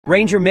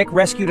Ranger Mick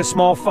rescued a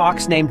small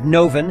fox named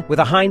Novin with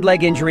a hind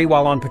leg injury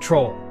while on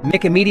patrol.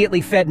 Mick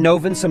immediately fed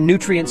Novin some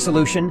nutrient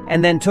solution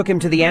and then took him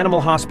to the animal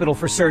hospital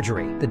for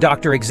surgery. The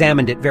doctor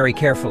examined it very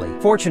carefully.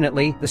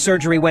 Fortunately, the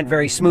surgery went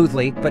very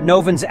smoothly, but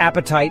Novin's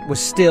appetite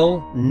was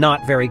still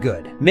not very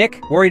good.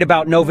 Mick, worried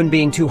about Novin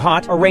being too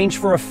hot, arranged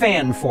for a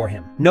fan for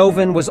him.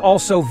 Novin was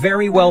also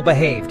very well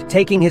behaved,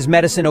 taking his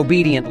medicine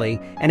obediently,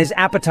 and his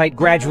appetite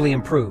gradually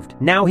improved.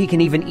 Now he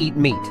can even eat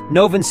meat.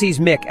 Novin sees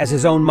Mick as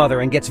his own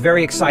mother and gets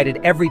very excited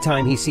every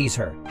time he sees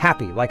her,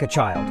 happy like a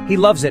child. He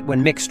loves it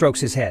when Mick strokes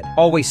his head,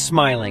 always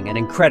smiling and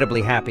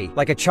incredibly happy,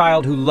 like a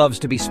child who loves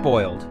to be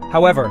spoiled.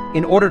 However,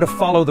 in order to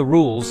follow the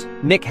rules,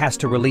 Mick has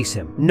to release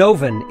him.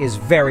 Novin is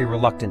very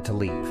reluctant to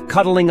leave,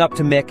 cuddling up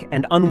to Mick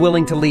and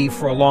unwilling to leave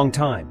for a long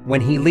time.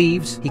 When he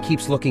leaves, he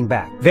keeps looking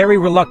back, very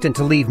reluctant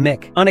to leave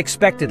Mick.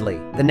 Unexpectedly,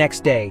 the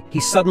next day, he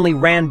suddenly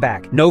ran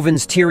back.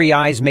 Novin's teary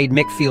eyes made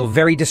Mick feel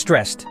very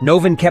distressed.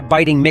 Novin kept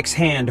biting Mick's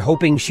hand,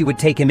 hoping she would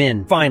take him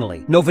in.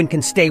 Finally, Novin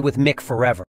can stay with Mick forever.